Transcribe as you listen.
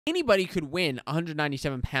anybody could win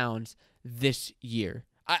 197 pounds this year.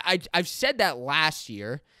 I've said that last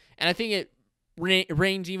year, and I think it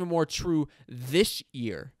reigns even more true this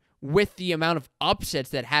year with the amount of upsets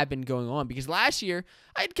that have been going on. Because last year,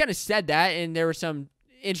 I had kind of said that, and there were some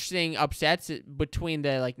interesting upsets between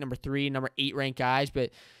the number 3, number 8 ranked guys.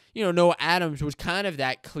 But, Noah Adams was kind of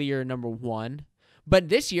that clear number 1. But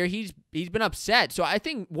this year, he's been upset. So I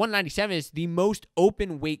think 197 is the most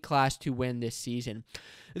open weight class to win this season.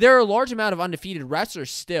 There are a large amount of undefeated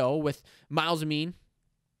wrestlers still, with Miles Amin,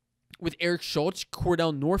 with Eric Schultz,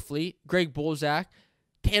 Cordell Norfleet, Greg Bolzak,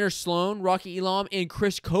 Tanner Sloan, Rocky Elam, and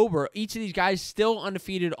Chris Cobra. Each of these guys still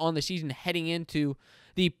undefeated on the season heading into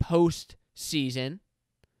the postseason.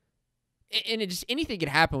 And anything could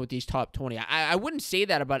happen with these top 20. I wouldn't say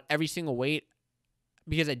that about every single weight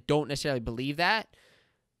because I don't necessarily believe that.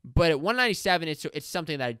 But at 197, it's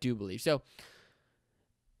something that I do believe. So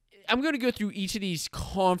I'm going to go through each of these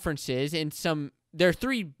conferences and there are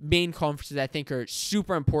 3 main conferences I think are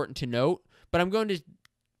super important to note, but I'm going to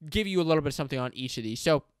give you a little bit of something on each of these.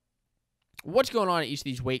 So what's going on at each of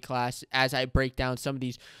these weight classes as I break down some of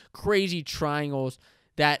these crazy triangles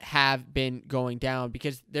that have been going down,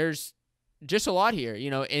 because there's just a lot here.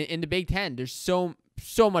 In the Big Ten, there's so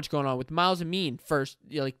much going on with Miles Amin first.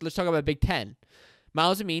 Let's talk about Big Ten.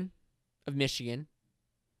 Miles Amin of Michigan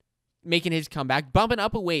making his comeback, bumping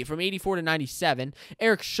up a weight from 84 to 97.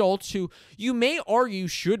 Eric Schultz, who you may argue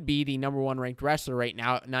should be the number 1 ranked wrestler right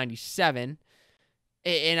now at 97.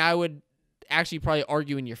 And I would actually probably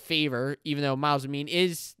argue in your favor, even though Miles Amin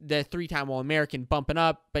is the 3-time All-American bumping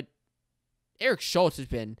up. But Eric Schultz has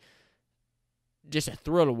been just a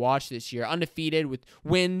thrill to watch this year. Undefeated with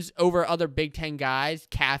wins over other Big Ten guys,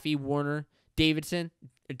 Caffey, Warner, Davison,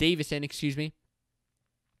 And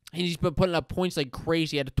he's been putting up points like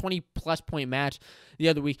crazy. He had a 20-plus point match the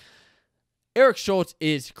other week. Eric Schultz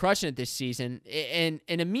is crushing it this season. And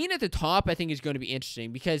Amin at the top, I think, is going to be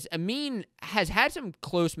interesting because Amin has had some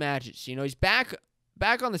close matches. He's back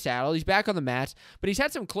on the saddle. He's back on the mats, but he's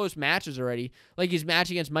had some close matches already, like his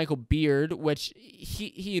match against Michael Beard, which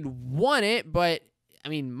he had won it, but,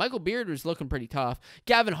 Michael Beard was looking pretty tough.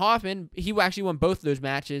 Gavin Hoffman, he actually won both of those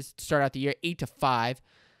matches to start out the year, 8-5.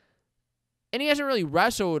 And he hasn't really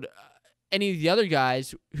wrestled any of the other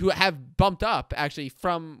guys who have bumped up, actually,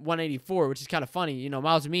 from 184, which is kind of funny.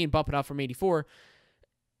 Miles Amin bumping up from 84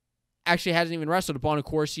 actually hasn't even wrestled Bono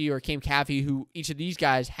Corsi or Cam Caffey, who each of these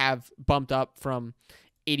guys have bumped up from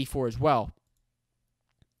 84 as well,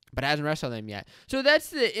 but hasn't wrestled them yet. So that's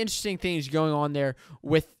the interesting things going on there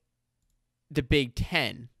with the Big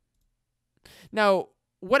Ten. Now,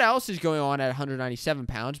 what else is going on at 197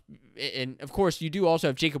 pounds? And, of course, you do also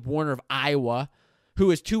have Jacob Warner of Iowa, who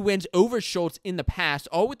has 2 wins over Schultz in the past,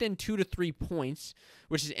 all within 2 to 3 points,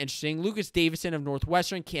 which is interesting. Lucas Davison of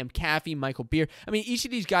Northwestern, Cam Caffey, Michael Beard. Each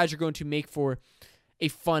of these guys are going to make for a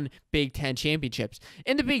fun Big Ten championships.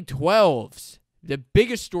 In the Big 12s, the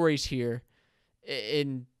biggest stories here,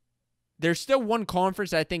 and there's still one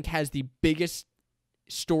conference that I think has the biggest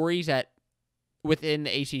stories within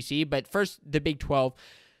the ACC, but first, the Big 12.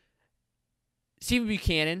 Stephen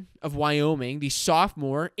Buchanan of Wyoming, the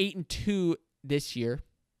sophomore, 8-2 this year.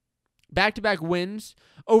 Back-to-back wins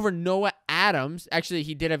over Noah Adams. Actually,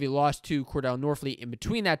 he did have a loss to Cordell Norfleet in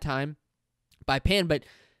between that time by pin, but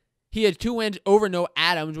he had 2 wins over Noah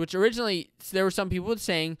Adams, which originally there were some people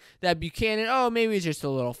saying that Buchanan, maybe it's just a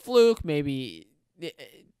little fluke, maybe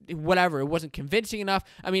whatever, it wasn't convincing enough.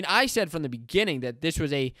 I said from the beginning that this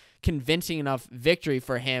was a convincing enough victory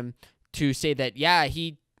for him to say that, yeah,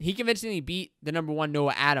 he convincingly beat the number 1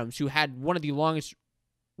 Noah Adams, who had one of the longest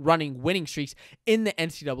running winning streaks in the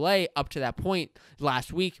NCAA up to that point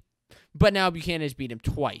last week. But now Buchanan has beat him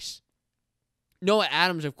twice. Noah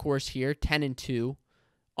Adams, of course, here, 10-2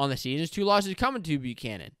 on the season. 2 losses coming to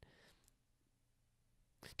Buchanan.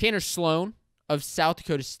 Tanner Sloan of South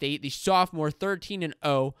Dakota State, the sophomore,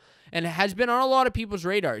 13-0, and has been on a lot of people's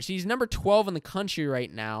radars. He's number 12 in the country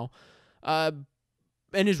right now, and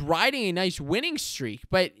is riding a nice winning streak,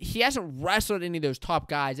 but he hasn't wrestled any of those top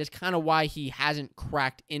guys. That's kind of why he hasn't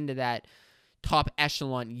cracked into that top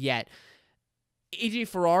echelon yet. AJ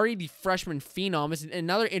Ferrari, the freshman phenom, is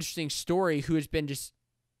another interesting story who has been just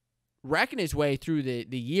wrecking his way through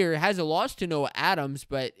the year. Has a loss to Noah Adams,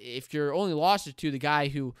 but if your only loss is to the guy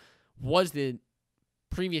who was the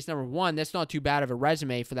previous number 1, that's not too bad of a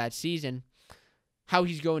resume for that season. How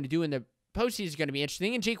he's going to do in the postseason is going to be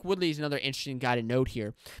interesting, and Jake Woodley is another interesting guy to note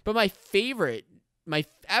here. But my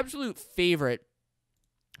absolute favorite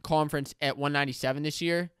conference at 197 this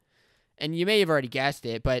year, and you may have already guessed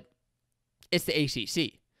it, but it's the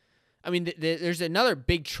ACC. I mean, there's another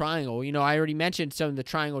big triangle. You know, I already mentioned some of the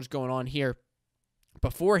triangles going on here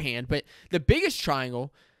beforehand, but the biggest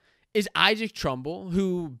triangle is Isaac Trumbull,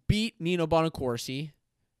 who beat Nino Bonacorsi,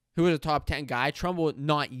 who was a top 10 guy. Trumbull,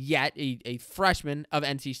 not yet, a freshman of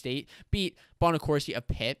NC State, beat Bonacorsi of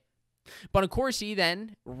Pitt. Bonacorsi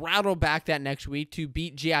then rattled back that next week to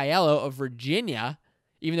beat Giaiello of Virginia,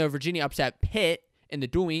 even though Virginia upset Pitt in the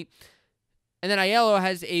dual meet. And then Aiello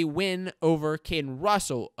has a win over Caden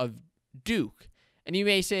Russell of Duke. And you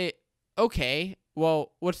may say, okay,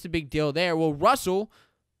 well, what's the big deal there? Well, Russell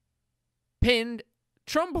pinned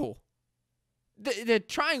Trumbull. The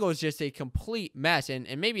triangle is just a complete mess, and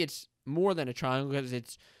maybe it's more than a triangle because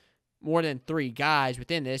it's more than 3 guys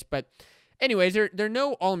within this. But anyways, there are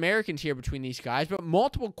no All-Americans here between these guys, but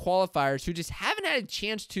multiple qualifiers who just haven't had a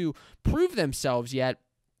chance to prove themselves yet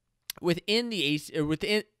within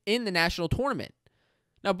the national tournament.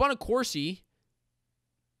 Now, Bonacorsi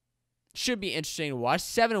should be interesting to watch.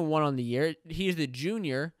 7-1 on the year. He's the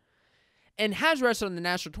junior and has wrestled in the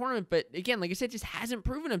national tournament, but again, like I said, just hasn't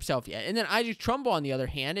proven himself yet. And then Isaac Trumbull, on the other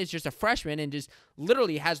hand, is just a freshman and just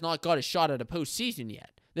literally has not got a shot at a postseason yet.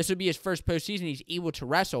 This would be his first postseason he's able to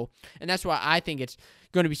wrestle, and that's why I think it's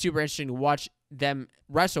going to be super interesting to watch them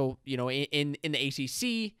wrestle, you know, in the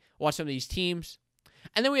ACC, watch some of these teams.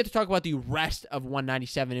 And then we have to talk about the rest of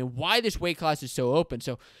 197 and why this weight class is so open.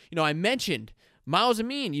 So, you know, I mentioned Miles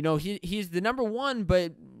Amin, you know, he's the number 1,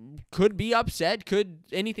 but could be upset.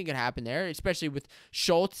 Anything could happen there, especially with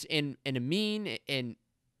Schultz and Amin. And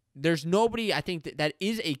there's nobody, I think, that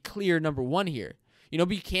is a clear number 1 here. You know,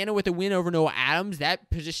 Buchanan with a win over Noah Adams, that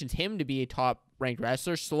positions him to be a top-ranked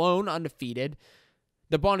wrestler. Sloan, undefeated.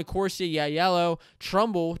 The Bonacorsi, Aiello,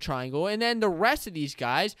 Trumbull triangle, and then the rest of these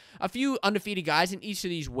guys, a few undefeated guys in each of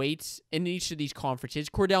these weights, in each of these conferences.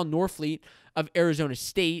 Cordell Norfleet of Arizona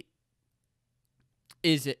State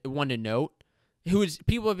is one to note.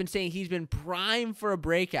 People have been saying he's been prime for a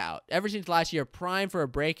breakout. Ever since last year, prime for a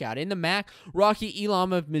breakout. In the MAC, Rocky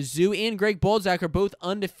Elam of Mizzou and Greg Boldzak are both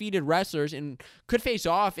undefeated wrestlers and could face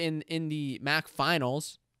off in the MAC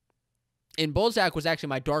finals. And Boldzak was actually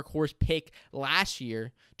my dark horse pick last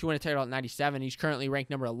year to win a title at 97. He's currently ranked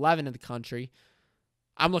number 11 in the country.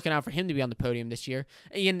 I'm looking out for him to be on the podium this year.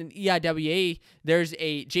 In EIWA, there's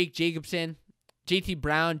a Jake Jacobson, JT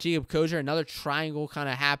Brown, Jacob Kozer, another triangle kind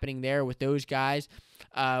of happening there with those guys.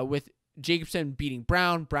 With Jacobson beating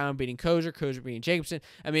Brown, Brown beating Kozer, Kozer beating Jacobson.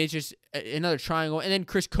 I mean, it's just another triangle. And then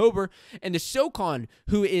Chris Kober and the SoCon,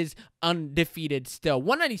 who is undefeated still.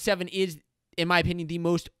 197 is, in my opinion, the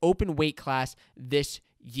most open weight class this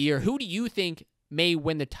year. Who do you think may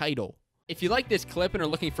win the title? If you like this clip and are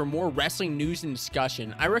looking for more wrestling news and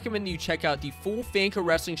discussion, I recommend that you check out the full Fanco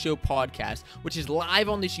Wrestling Show podcast, which is live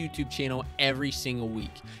on this YouTube channel every single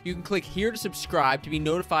week. You can click here to subscribe to be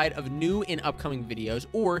notified of new and upcoming videos,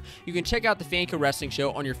 or you can check out the Fanco Wrestling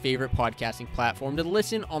Show on your favorite podcasting platform to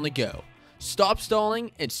listen on the go. Stop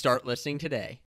stalling and start listening today.